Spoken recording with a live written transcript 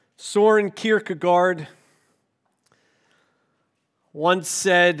Soren Kierkegaard once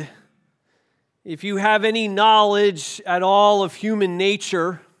said, "If you have any knowledge at all of human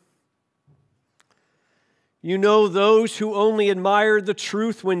nature, you know those who only admire the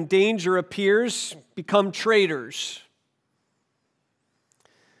truth when danger appears become traitors.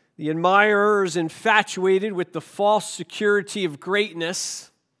 The admirer is infatuated with the false security of greatness.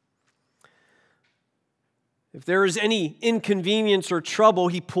 If there is any inconvenience or trouble,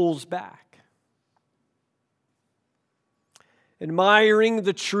 he pulls back. Admiring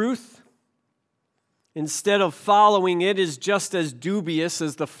the truth instead of following it is just as dubious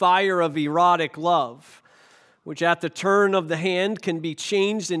as the fire of erotic love, which at the turn of the hand can be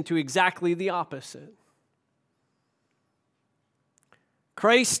changed into exactly the opposite."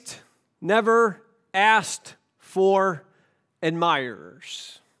 Christ never asked for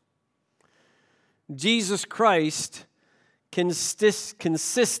admirers. Jesus Christ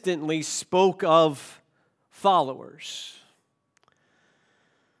consistently spoke of followers.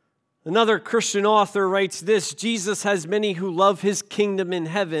 Another Christian author writes this: "Jesus has many who love his kingdom in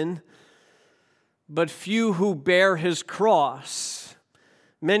heaven, but few who bear his cross.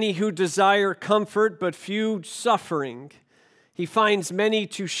 Many who desire comfort, but few suffering. He finds many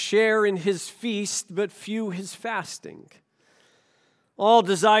to share in his feast, but few his fasting. All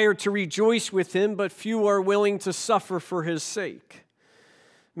desire to rejoice with him, but few are willing to suffer for his sake.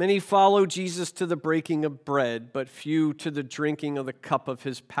 Many follow Jesus to the breaking of bread, but few to the drinking of the cup of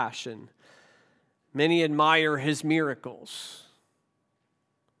his passion. Many admire his miracles,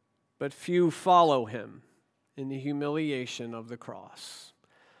 but few follow him in the humiliation of the cross."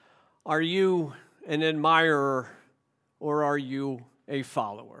 Are you an admirer or are you a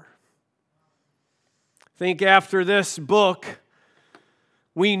follower? I think after this book,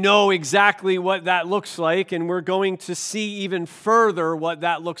 we know exactly what that looks like, and we're going to see even further what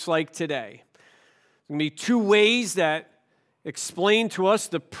that looks like today. There's going to be two ways that explain to us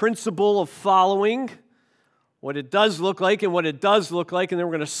the principle of following, what it does look like and what it does look like, and then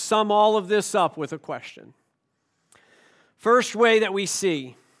we're going to sum all of this up with a question. First way that we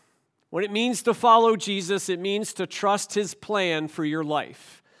see what it means to follow Jesus, it means to trust his plan for your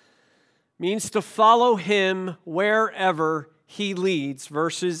life. It means to follow him wherever he leads,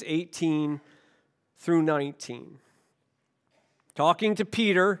 verses 18 through 19. Talking to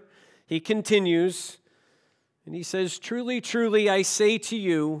Peter, he continues, and he says, "Truly, truly, I say to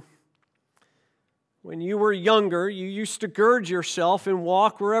you, when you were younger, you used to gird yourself and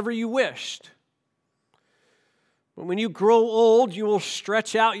walk wherever you wished. But when you grow old, you will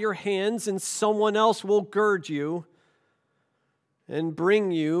stretch out your hands, and someone else will gird you and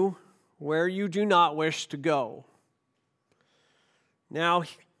bring you where you do not wish to go." Now,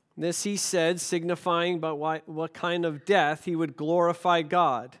 this he said, signifying by what kind of death he would glorify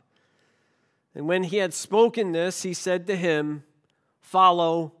God. And when he had spoken this, he said to him,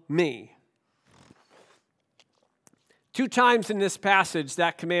 "Follow me." Two times in this passage,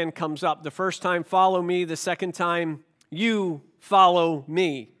 that command comes up. The first time, "Follow me." The second time, "You follow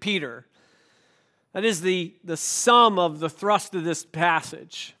me," Peter. That is the sum of the thrust of this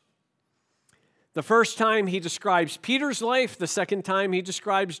passage. The first time he describes Peter's life, the second time he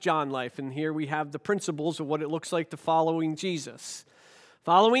describes John's life. And here we have the principles of what it looks like to following Jesus.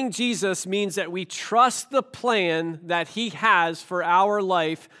 Following Jesus means that we trust the plan that he has for our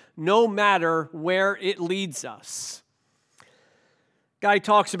life, no matter where it leads us. Guy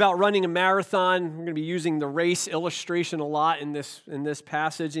talks about running a marathon. We're going to be using the race illustration a lot in this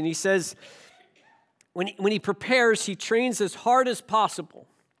passage. And he says, when he prepares, he trains as hard as possible.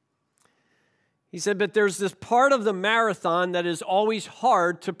 He said, but there's this part of the marathon that is always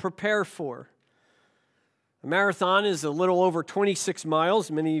hard to prepare for. A marathon is a little over 26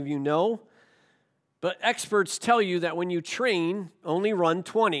 miles, many of you know. But experts tell you that when you train, only run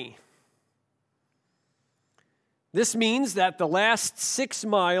 20. This means that the last 6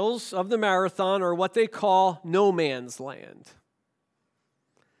 miles of the marathon are what they call no man's land.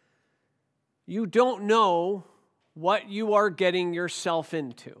 You don't know what you are getting yourself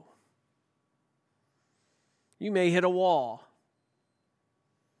into. You may hit a wall.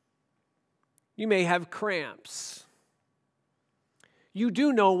 You may have cramps. You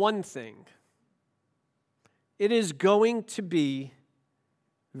do know one thing. It is going to be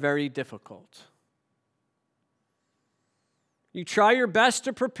very difficult. You try your best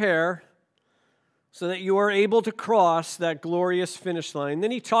to prepare so that you are able to cross that glorious finish line.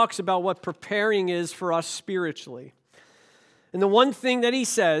 Then he talks about what preparing is for us spiritually. And the one thing that he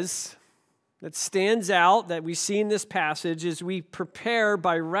says that stands out that we see in this passage is we prepare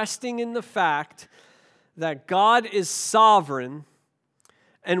by resting in the fact that God is sovereign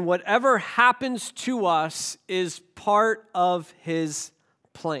and whatever happens to us is part of his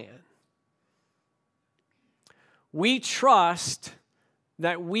plan. We trust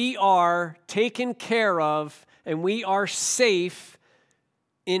that we are taken care of and we are safe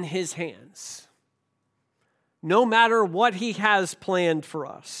in his hands, no matter what he has planned for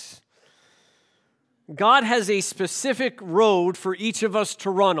us. God has a specific road for each of us to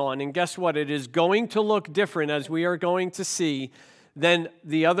run on, and guess what? It is going to look different, as we are going to see, than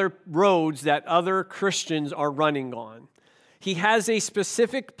the other roads that other Christians are running on. He has a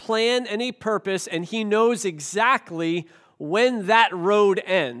specific plan and a purpose, and he knows exactly when that road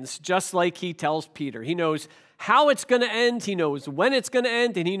ends, just like he tells Peter. He knows how it's going to end, he knows when it's going to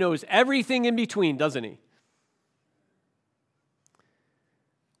end, and he knows everything in between, doesn't he?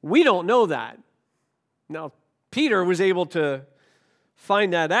 We don't know that. Now, Peter was able to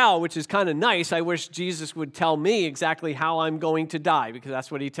find that out, which is kind of nice. I wish Jesus would tell me exactly how I'm going to die, because that's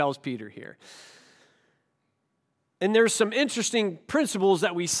what he tells Peter here. And there's some interesting principles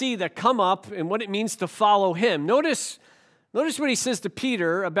that we see that come up and what it means to follow him. Notice what he says to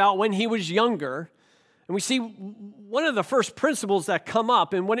Peter about when he was younger. And we see one of the first principles that come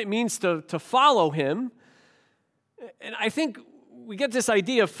up and what it means to follow him. And I think we get this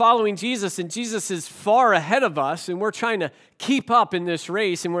idea of following Jesus, and Jesus is far ahead of us, and we're trying to keep up in this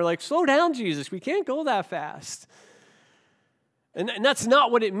race, and we're like, slow down, Jesus, we can't go that fast. And that's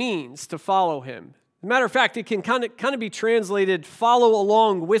not what it means to follow him. As a matter of fact, it can kind of be translated, follow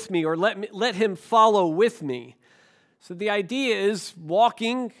along with me, or let him follow with me. So the idea is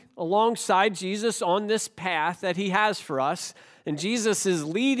walking alongside Jesus on this path that he has for us, and Jesus is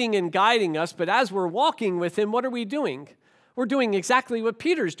leading and guiding us, but as we're walking with him, what are we doing? We're doing exactly what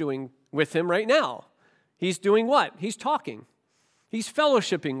Peter's doing with him right now. He's doing what? He's talking. He's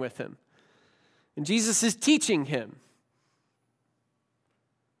fellowshipping with him. And Jesus is teaching him.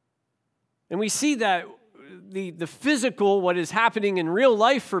 And we see that the physical, what is happening in real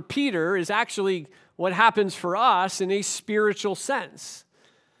life for Peter, is actually what happens for us in a spiritual sense.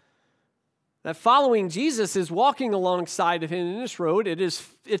 That following Jesus is walking alongside of him in this road. It's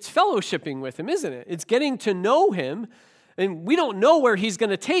fellowshipping with him, isn't it? It's getting to know him. And we don't know where he's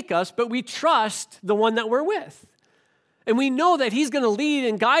going to take us, but we trust the one that we're with. And we know that he's going to lead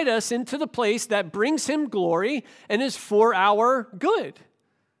and guide us into the place that brings him glory and is for our good.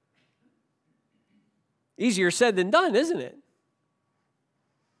 Easier said than done, isn't it?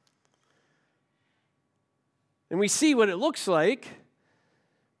 And we see what it looks like,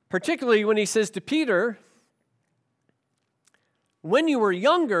 particularly when he says to Peter, when you were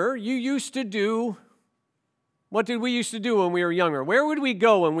younger, you used to do. What did we used to do when we were younger? Where would we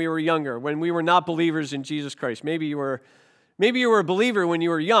go when we were younger, when we were not believers in Jesus Christ? Maybe you were a believer when you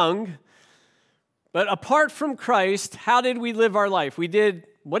were young, but apart from Christ, how did we live our life? We did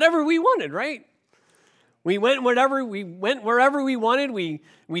whatever we wanted, right? We went wherever we wanted.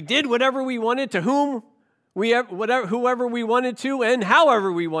 We did whatever we wanted to whoever we wanted to and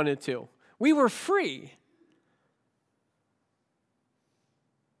however we wanted to. We were free.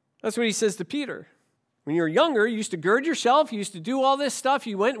 That's what he says to Peter. When you were younger, you used to gird yourself, you used to do all this stuff,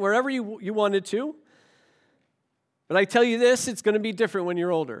 you went wherever you wanted to. But I tell you this, it's going to be different when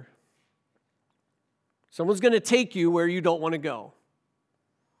you're older. Someone's going to take you where you don't want to go.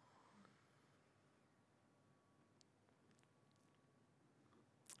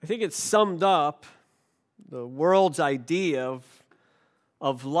 I think it's summed up, the world's idea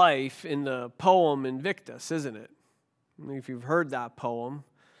of life in the poem Invictus, isn't it? I mean, if you've heard that poem.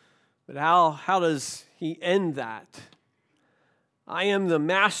 But how does he end that? I am the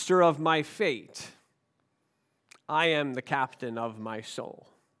master of my fate. I am the captain of my soul.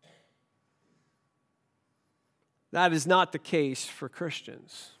 That is not the case for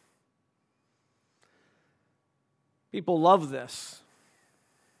Christians. People love this.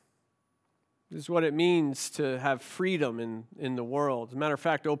 This is what it means to have freedom in the world. As a matter of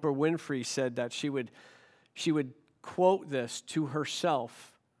fact, Oprah Winfrey said that she would quote this to herself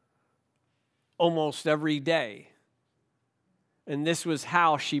almost every day. And this was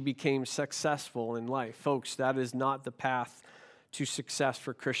how she became successful in life. Folks, that is not the path to success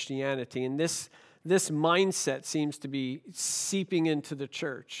for Christianity. And this mindset seems to be seeping into the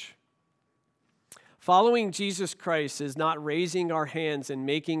church. Following Jesus Christ is not raising our hands and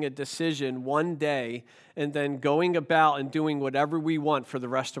making a decision one day and then going about and doing whatever we want for the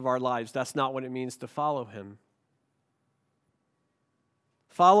rest of our lives. That's not what it means to follow him.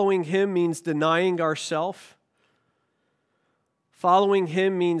 Following him means denying ourselves. Following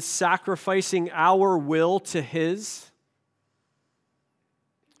him means sacrificing our will to his.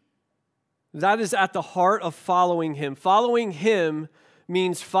 That is at the heart of following him. Following him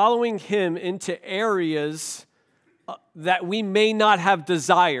means following him into areas that we may not have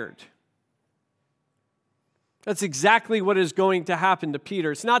desired. That's exactly what is going to happen to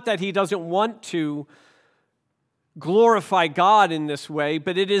Peter. It's not that he doesn't want to glorify God in this way,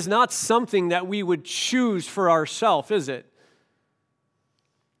 but it is not something that we would choose for ourselves, is it?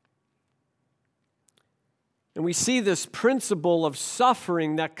 And we see this principle of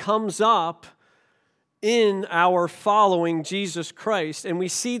suffering that comes up in our following Jesus Christ. And we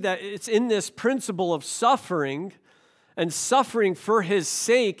see that it's in this principle of suffering and suffering for his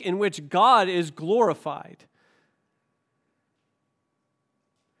sake in which God is glorified.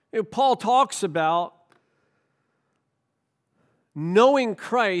 Paul talks about knowing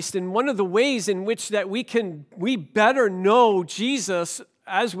Christ, and one of the ways in which that we better know Jesus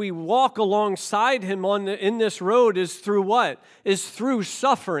as we walk alongside him in this road is through what? Is through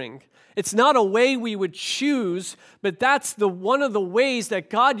suffering. It's not a way we would choose, but that's one of the ways that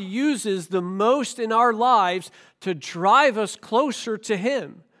God uses the most in our lives to drive us closer to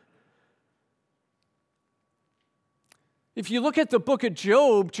him. If you look at the book of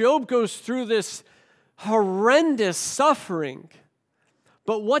Job, Job goes through this horrendous suffering.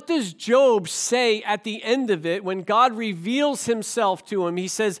 But what does Job say at the end of it when God reveals himself to him? He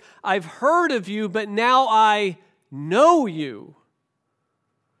says, I've heard of you, but now I know you.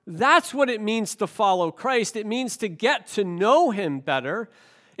 That's what it means to follow Christ. It means to get to know him better.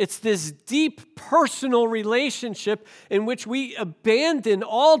 It's this deep personal relationship in which we abandon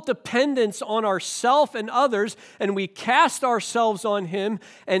all dependence on ourselves and others, and we cast ourselves on him.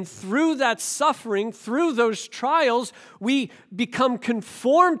 And through that suffering, through those trials, we become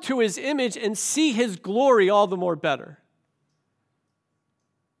conformed to his image and see his glory all the more better.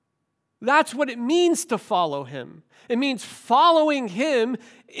 That's what it means to follow him. It means following him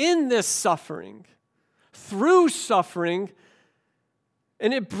in this suffering, through suffering.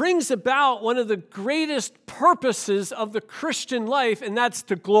 And it brings about one of the greatest purposes of the Christian life, and that's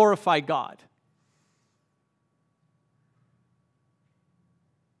to glorify God.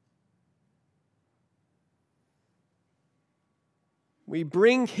 We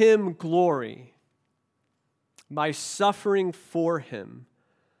bring him glory by suffering for him,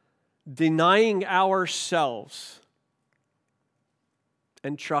 denying ourselves,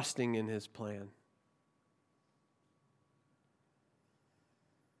 and trusting in his plan.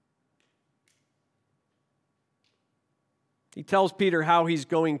 He tells Peter how he's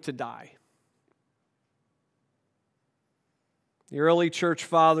going to die. The early church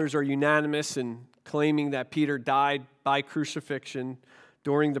fathers are unanimous in claiming that Peter died by crucifixion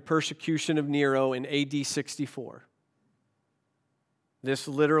during the persecution of Nero in AD 64. This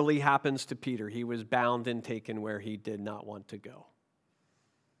literally happens to Peter. He was bound and taken where he did not want to go.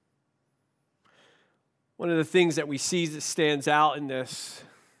 One of the things that we see that stands out in this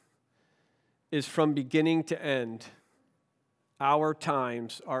is from beginning to end, our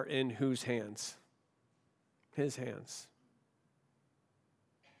times are in whose hands? His hands.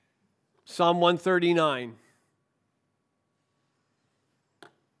 Psalm 139.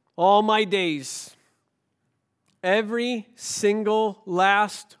 All my days, every single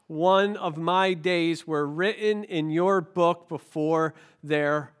last one of my days were written in your book before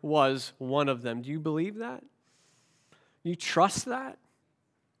there was one of them. Do you believe that? You trust that?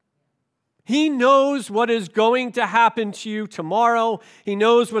 He knows what is going to happen to you tomorrow. He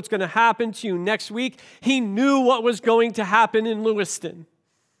knows what's going to happen to you next week. He knew what was going to happen in Lewiston.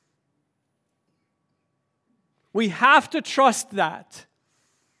 We have to trust that.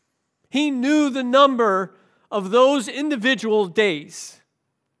 He knew the number of those individual days.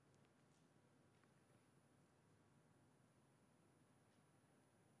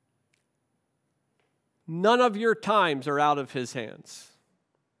 None of your times are out of his hands.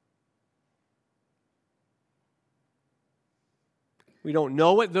 We don't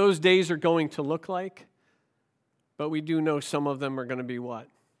know what those days are going to look like, but we do know some of them are going to be what?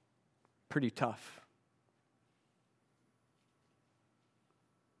 Pretty tough.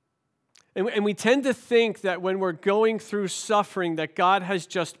 And we tend to think that when we're going through suffering that God has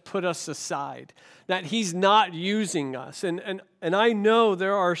just put us aside, that he's not using us. And I know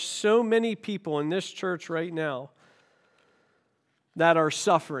there are so many people in this church right now that are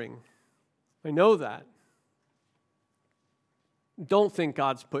suffering. I know that. Don't think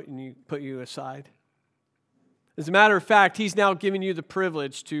God's put you aside. As a matter of fact, he's now given you the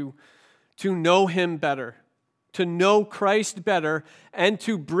privilege to know him better, to know Christ better, and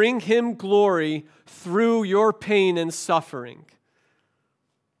to bring him glory through your pain and suffering,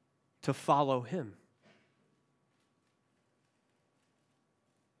 to follow him.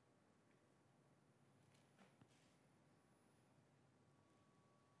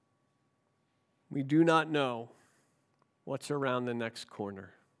 We do not know what's around the next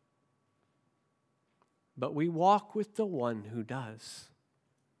corner. But we walk with the one who does.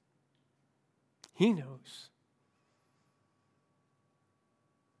 He knows.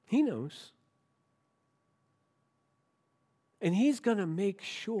 He knows. And he's going to make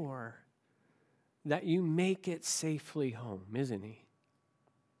sure that you make it safely home, isn't he?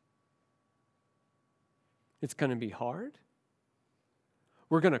 It's going to be hard.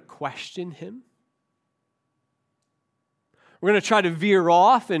 We're going to question him. We're going to try to veer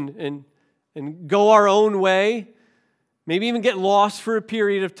off and go our own way, maybe even get lost for a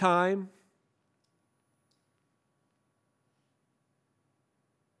period of time.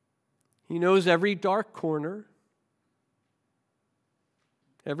 He knows every dark corner,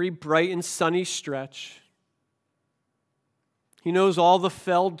 every bright and sunny stretch. He knows all the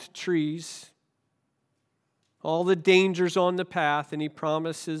felled trees, all the dangers on the path, and he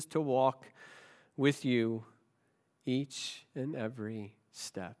promises to walk with you each and every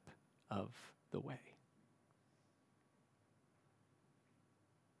step of the way.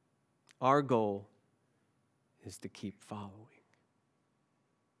 Our goal is to keep following,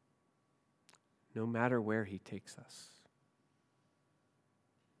 no matter where he takes us.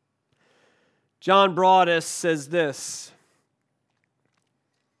 John Broadus says this: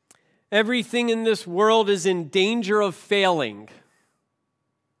 everything in this world is in danger of failing,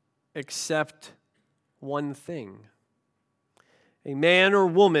 except one thing. A man or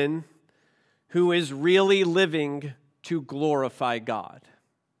woman who is really living to glorify God.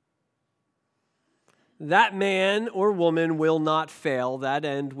 That man or woman will not fail. That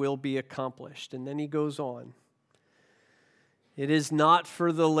end will be accomplished. And then he goes on. It is not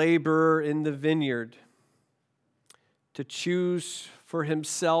for the laborer in the vineyard to choose for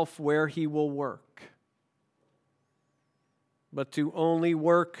himself where he will work, but to only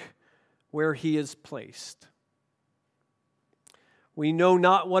work where he is placed. We know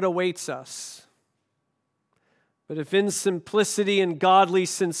not what awaits us, but if in simplicity and godly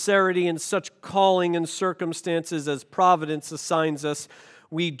sincerity and such calling and circumstances as providence assigns us,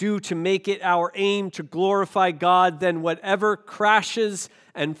 we do to make it our aim to glorify God, then whatever crashes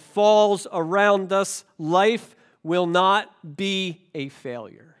and falls around us, life will not be a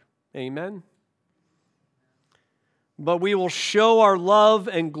failure. Amen? But we will show our love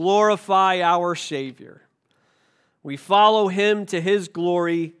and glorify our Savior. We follow him to his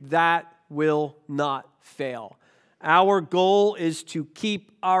glory. That will not fail. Our goal is to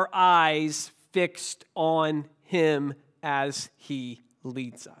keep our eyes fixed on him as he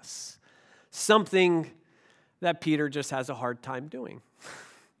leads us. Something that Peter just has a hard time doing.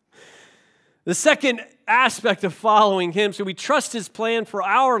 The second aspect of following him, so we trust his plan for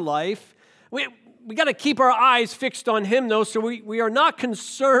our life. We got to keep our eyes fixed on him, though, so we are not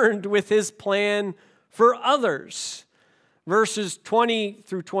concerned with his plan for others. Verses 20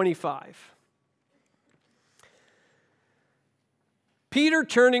 through 25. Peter,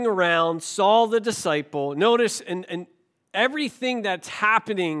 turning around, saw the disciple. Notice, and everything that's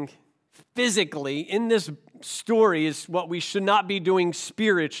happening physically in this story is what we should not be doing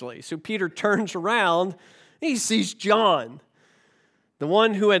spiritually. So Peter turns around, he sees John, the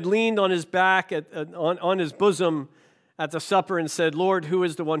one who had leaned on his back, on his bosom at the supper and said, Lord, who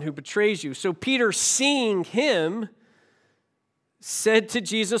is the one who betrays you? So Peter, seeing him, said to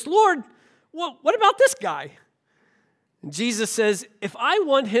Jesus, Lord, what about this guy? And Jesus says, if I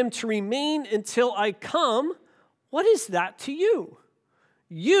want him to remain until I come, what is that to you?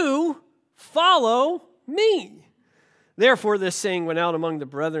 You follow me. Therefore, this saying went out among the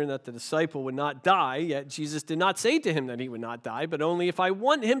brethren that the disciple would not die, yet Jesus did not say to him that he would not die, but only if I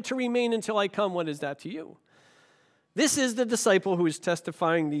want him to remain until I come, what is that to you? This is the disciple who is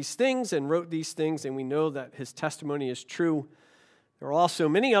testifying these things and wrote these things, and we know that his testimony is true. There are also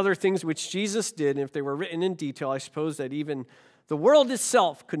many other things which Jesus did, and if they were written in detail, I suppose that even the world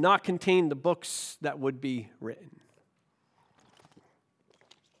itself could not contain the books that would be written.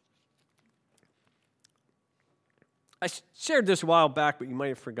 I shared this a while back, but you might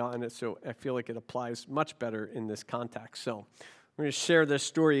have forgotten it, so I feel like it applies much better in this context. So we're going to share this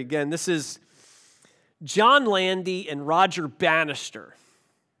story again. This is John Landy and Roger Bannister.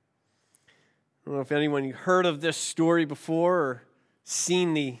 I don't know if anyone heard of this story before or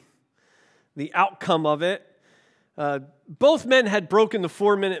seen the outcome of it. Both men had broken the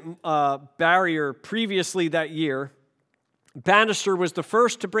 4-minute barrier previously that year. Bannister was the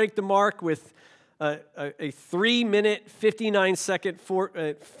first to break the mark with a 3-minute, 59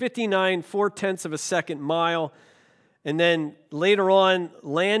 4/10 of a second mile. And then later on,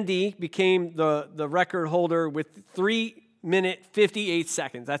 Landy became the record holder with 3 minute, 58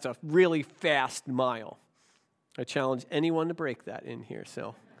 seconds. That's a really fast mile. I challenge anyone to break that in here.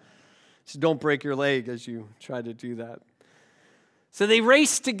 So don't break your leg as you try to do that. So they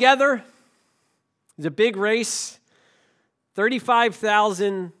raced together. It's a big race.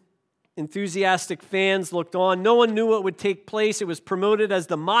 35,000 enthusiastic fans looked on. No one knew what would take place. It was promoted as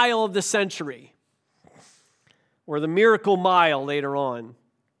the Mile of the Century, or the Miracle Mile later on.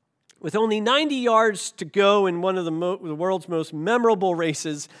 With only 90 yards to go in one of the world's most memorable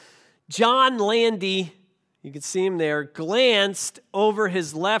races, John Landy, you can see him there, glanced over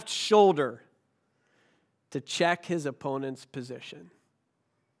his left shoulder to check his opponent's position.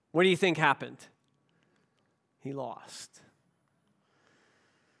 What do you think happened? He lost.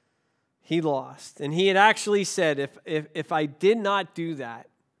 He lost. And he had actually said, if I did not do that,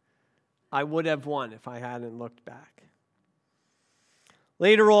 I would have won if I hadn't looked back.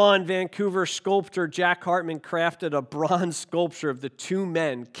 Later on, Vancouver sculptor Jack Hartman crafted a bronze sculpture of the two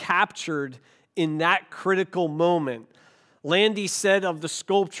men captured in that critical moment. Landy said of the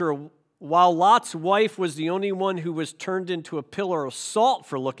sculpture, while Lot's wife was the only one who was turned into a pillar of salt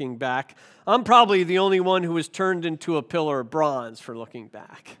for looking back, I'm probably the only one who was turned into a pillar of bronze for looking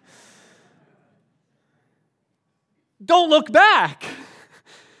back. Don't look back.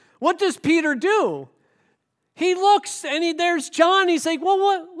 What does Peter do? He looks and there's John. He's like,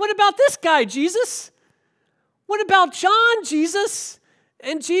 well, what about this guy, Jesus? What about John, Jesus?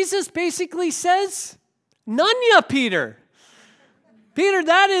 And Jesus basically says, none ya, Peter. Peter,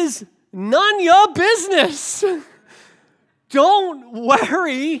 that is none ya business. Don't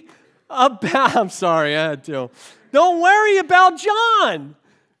worry about, I'm sorry, I had to. Don't worry about John.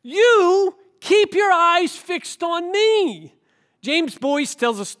 You keep your eyes fixed on me. James Boyce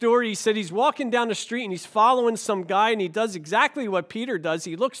tells a story. He said he's walking down the street and he's following some guy and he does exactly what Peter does.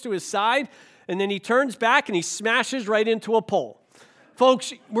 He looks to his side and then he turns back and he smashes right into a pole.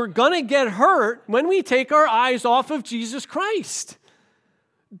 Folks, we're going to get hurt when we take our eyes off of Jesus Christ.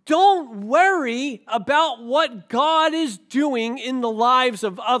 Don't worry about what God is doing in the lives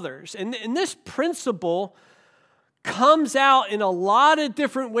of others. And this principle comes out in a lot of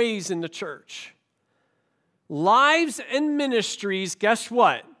different ways in the church. Lives and ministries, guess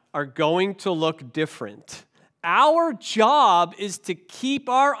what, are going to look different. Our job is to keep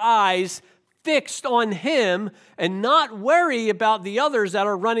our eyes fixed on Him and not worry about the others that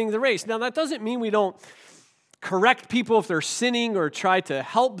are running the race. Now, that doesn't mean we don't correct people if they're sinning or try to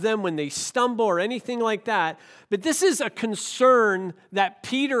help them when they stumble or anything like that. But this is a concern that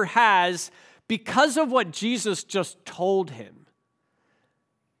Peter has because of what Jesus just told him.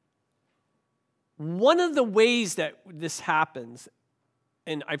 One of the ways that this happens,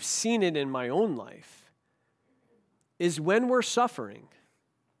 and I've seen it in my own life, is when we're suffering.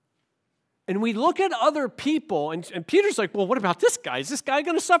 And we look at other people, and Peter's like, well, what about this guy? Is this guy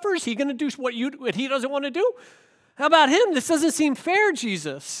going to suffer? Is he going to do what he doesn't want to do? How about him? This doesn't seem fair,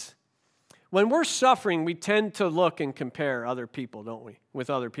 Jesus. When we're suffering, we tend to look and compare other people, don't we, with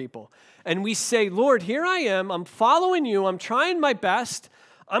other people. And we say, Lord, here I am. I'm following you. I'm trying my best.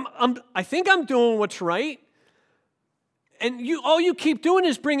 I think I'm doing what's right. And all you keep doing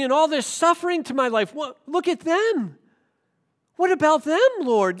is bringing all this suffering to my life. Look at them. What about them,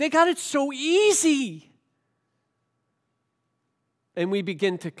 Lord? They got it so easy. And we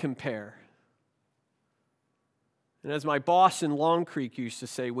begin to compare. And as my boss in Long Creek used to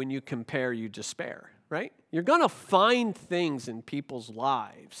say, when you compare, you despair, right? You're going to find things in people's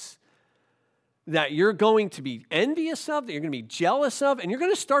lives that you're going to be envious of, that you're going to be jealous of, and you're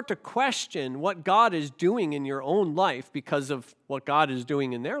going to start to question what God is doing in your own life because of what God is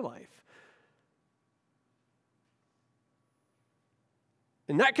doing in their life.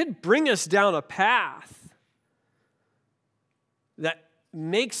 And that could bring us down a path that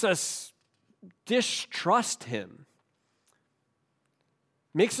makes us distrust Him,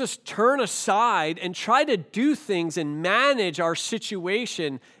 makes us turn aside and try to do things and manage our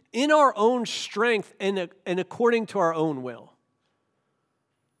situation in our own strength and according to our own will.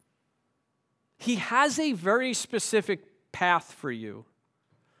 He has a very specific path for you.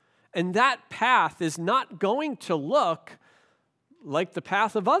 And that path is not going to look like the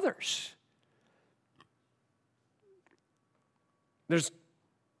path of others. There's,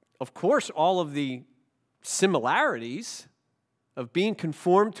 of course, all of the similarities of being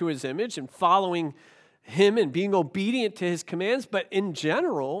conformed to His image and following Him and being obedient to His commands, but in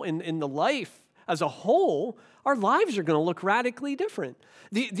general, in the life as a whole, our lives are going to look radically different.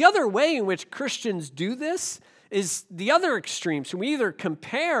 The other way in which Christians do this is the other extreme. So we either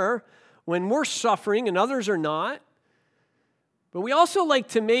compare when we're suffering and others are not, but we also like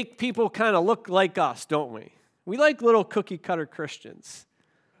to make people kind of look like us, don't we? We like little cookie cutter Christians.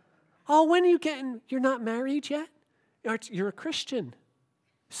 Oh, when are you you're not married yet? You're a Christian.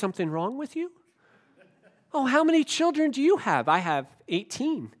 Something wrong with you? Oh, how many children do you have? I have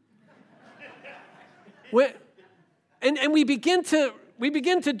 18. And we begin to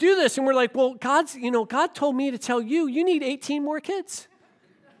do this, and we're like, well, God told me to tell you need 18 more kids.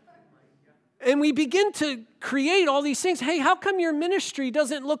 And we begin to create all these things. Hey, how come your ministry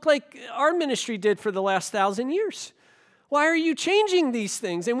doesn't look like our ministry did for the last 1,000 years? Why are you changing these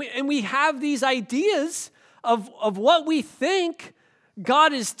things? And we have these ideas of what we think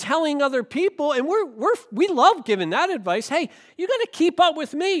God is telling other people, and we love giving that advice. Hey, you got to keep up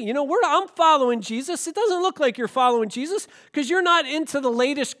with me. I'm following Jesus. It doesn't look like you're following Jesus because you're not into the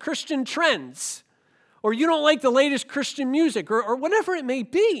latest Christian trends, or you don't like the latest Christian music, or whatever it may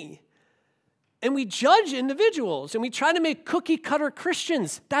be. And we judge individuals, and we try to make cookie cutter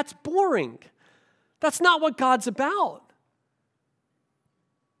Christians. That's boring. That's not what God's about.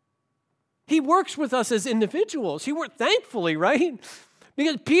 He works with us as individuals. Thankfully, right?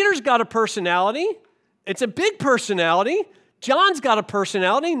 Because Peter's got a personality. It's a big personality. John's got a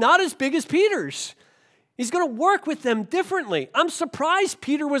personality, not as big as Peter's. He's going to work with them differently. I'm surprised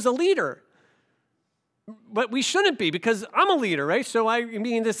Peter was a leader. But we shouldn't be, because I'm a leader, right? So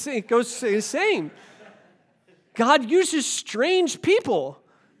it goes the same. God uses strange people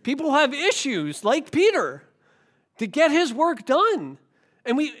who have issues like Peter to get his work done.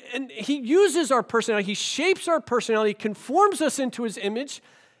 And he uses our personality, he shapes our personality, conforms us into his image,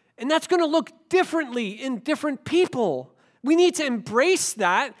 and that's going to look differently in different people. We need to embrace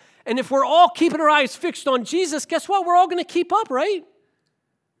that, and if we're all keeping our eyes fixed on Jesus, guess what? We're all going to keep up, right?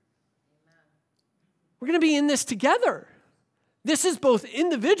 We're going to be in this together. This is both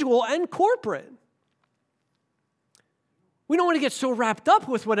individual and corporate. We don't want to get so wrapped up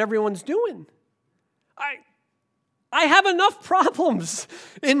with what everyone's doing. I have enough problems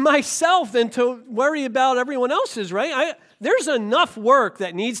in myself than to worry about everyone else's, right? There's enough work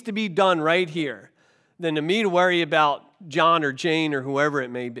that needs to be done right here than to me to worry about John or Jane or whoever it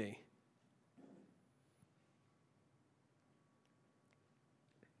may be.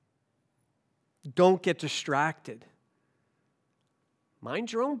 Don't get distracted.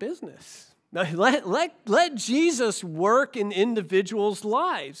 Mind your own business. Now, let Jesus work in individuals'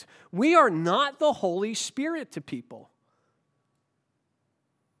 lives. We are not the Holy Spirit to people.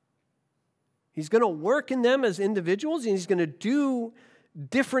 He's going to work in them as individuals, and he's going to do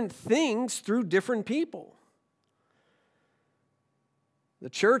different things through different people. The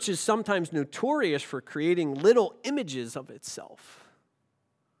church is sometimes notorious for creating little images of itself.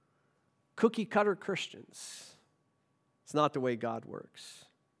 Cookie cutter Christians. It's not the way God works.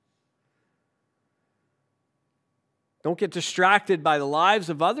 Don't get distracted by the lives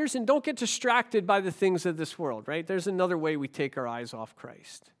of others, and don't get distracted by the things of this world, right? There's another way we take our eyes off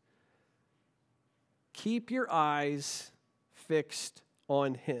Christ. Keep your eyes fixed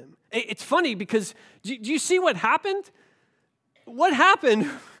on him. It's funny because do you see what happened? What happened?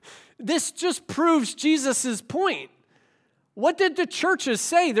 This just proves Jesus' point. What did the churches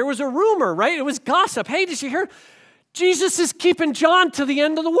say? There was a rumor, right? It was gossip. Hey, did you hear? Jesus is keeping John to the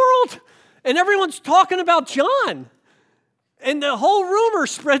end of the world. And everyone's talking about John. And the whole rumor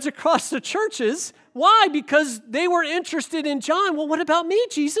spreads across the churches. Why? Because they were interested in John. Well, what about me,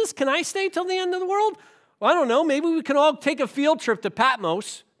 Jesus? Can I stay till the end of the world? Well, I don't know. Maybe we can all take a field trip to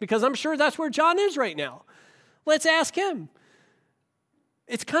Patmos, because I'm sure that's where John is right now. Let's ask him.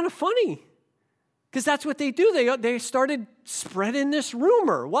 It's kind of funny. Because that's what they do. They started spreading this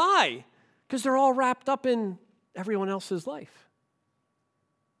rumor. Why? Because they're all wrapped up in everyone else's life.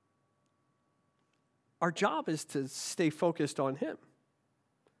 Our job is to stay focused on him.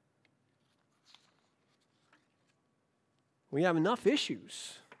 We have enough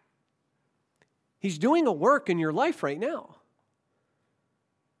issues. He's doing a work in your life right now.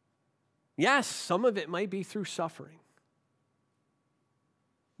 Yes, some of it might be through suffering.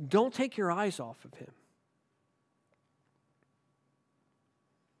 Don't take your eyes off of him.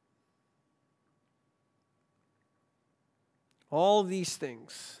 All these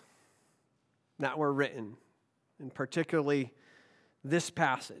things that were written, and particularly this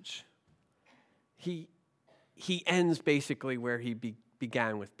passage, he ends basically where he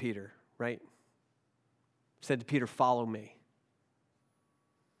began with Peter, right? He said to Peter, "Follow me."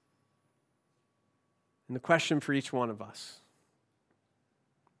 And the question for each one of us,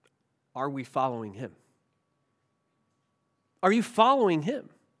 are we following him? Are you following him?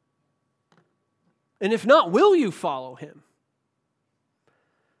 And if not, will you follow him?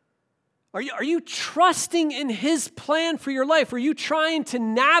 Are you trusting in His plan for your life? Are you trying to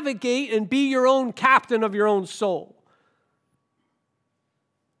navigate and be your own captain of your own soul?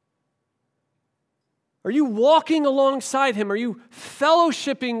 Are you walking alongside Him? Are you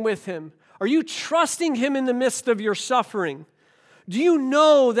fellowshipping with Him? Are you trusting Him in the midst of your suffering? Do you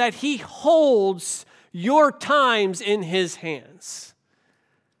know that He holds your times in His hands?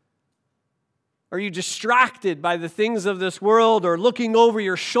 Are you distracted by the things of this world or looking over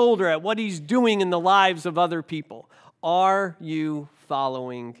your shoulder at what He's doing in the lives of other people? Are you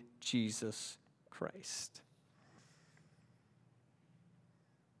following Jesus Christ?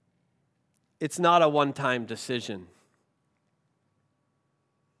 It's not a one-time decision.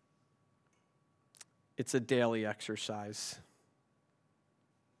 It's a daily exercise.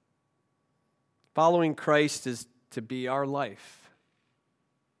 Following Christ is to be our life.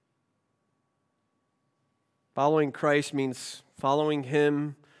 Following Christ means following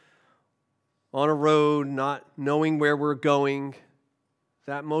Him on a road, not knowing where we're going.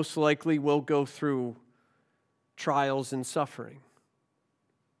 That most likely will go through trials and suffering.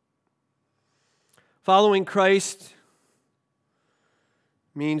 Following Christ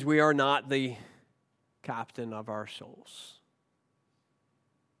means we are not the captain of our souls.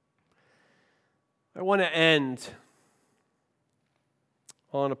 I want to end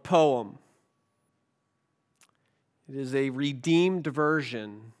on a poem. It is a redeemed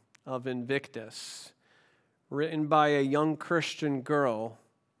version of Invictus, written by a young Christian girl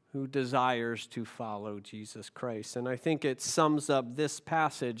who desires to follow Jesus Christ. And I think it sums up this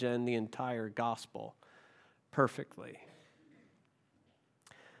passage and the entire gospel perfectly.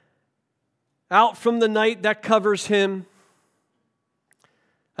 Out from the night that covers him,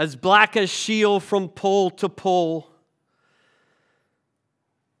 as black as Sheol from pole to pole,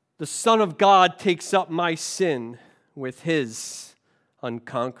 the Son of God takes up my sin with His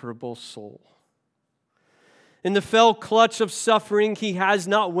unconquerable soul. In the fell clutch of suffering, He has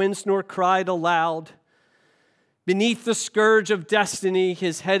not winced nor cried aloud. Beneath the scourge of destiny,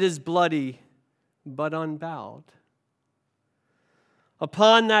 His head is bloody, but unbowed.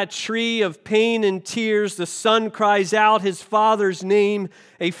 Upon that tree of pain and tears, the Son cries out His Father's name,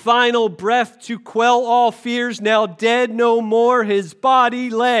 a final breath to quell all fears. Now dead no more, His body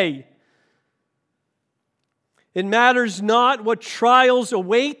lay. It matters not what trials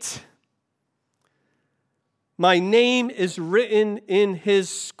await. My name is written in His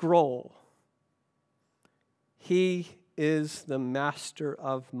scroll. He is the master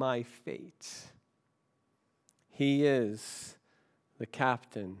of my fate. He is the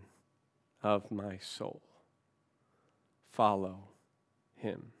captain of my soul. Follow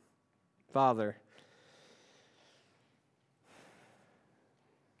Him. Father,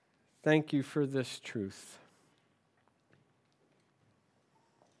 thank You for this truth.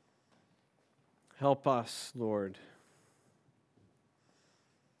 Help us, Lord,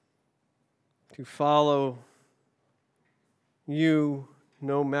 to follow You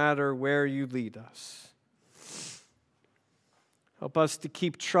no matter where You lead us. Help us to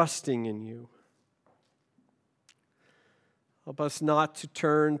keep trusting in You. Help us not to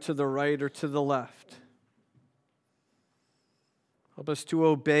turn to the right or to the left. Help us to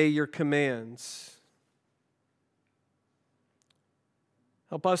obey Your commands.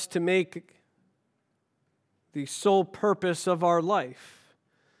 Help us to make the sole purpose of our life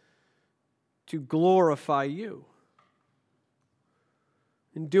to glorify You.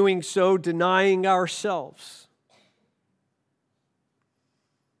 In doing so, denying ourselves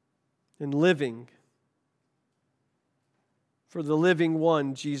and living for the living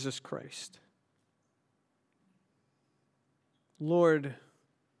one, Jesus Christ. Lord,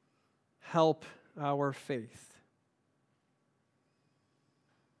 help our faith.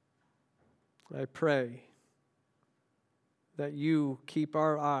 I pray that You keep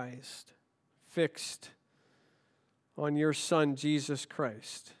our eyes fixed on Your Son, Jesus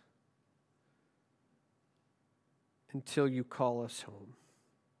Christ, until You call us home.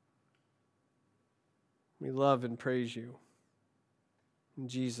 We love and praise You. In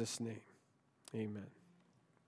Jesus' name, amen.